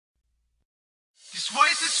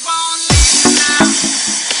Voices won't leave you now.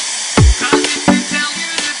 'Cause if they tell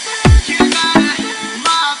you that you got a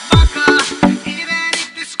motherfucker, even if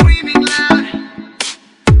they're screaming loud,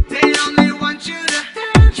 they only want you to.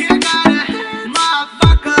 You got a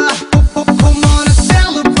motherfucker. Come on and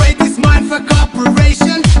celebrate this MindFuck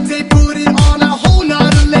operation. They put it on a whole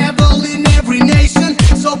nother level in every nation.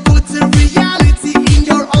 So put the reality in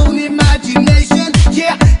your own imagination.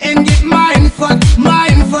 Yeah, and get MindFuck,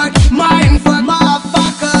 MindFuck, MindFuck,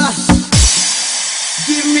 motherfucker.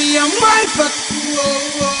 Give me a MindFuck,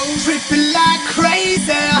 tripping like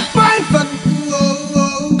crazy. MindFuck,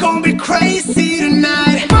 gonna be crazy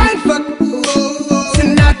tonight. MindFuck,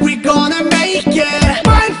 tonight we gonna make it.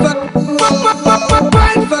 MindFuck,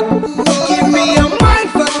 MindFuck, give me a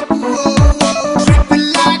MindFuck, tripping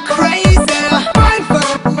like crazy. MindFuck,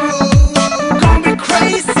 gonna be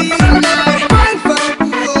crazy tonight. MindFuck,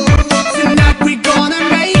 tonight we gonna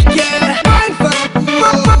make it. MindFuck,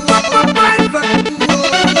 MindFuck.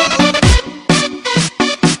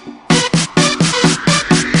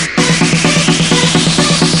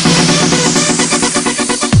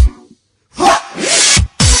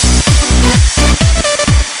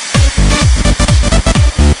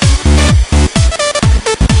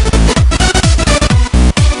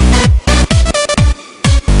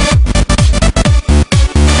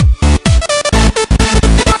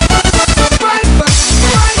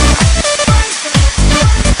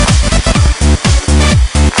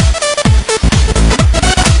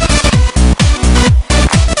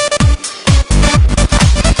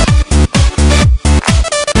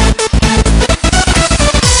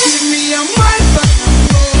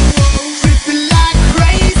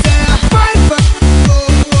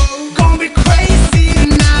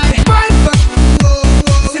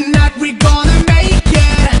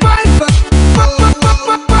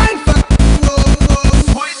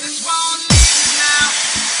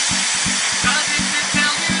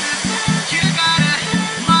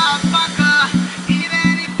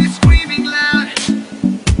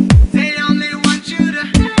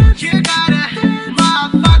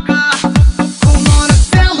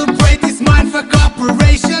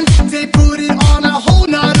 They put it on a whole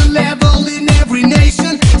nother level in every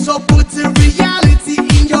nation. So put the reality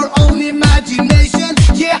in your own imagination.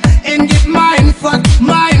 Yeah, and get MindFuck,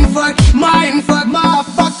 MindFuck, MindFuck,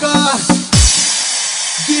 motherfucker.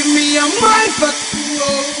 Give me a MindFuck,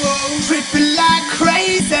 tripping like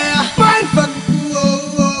crazy. MindFuck,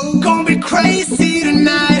 gonna be crazy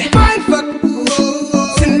tonight.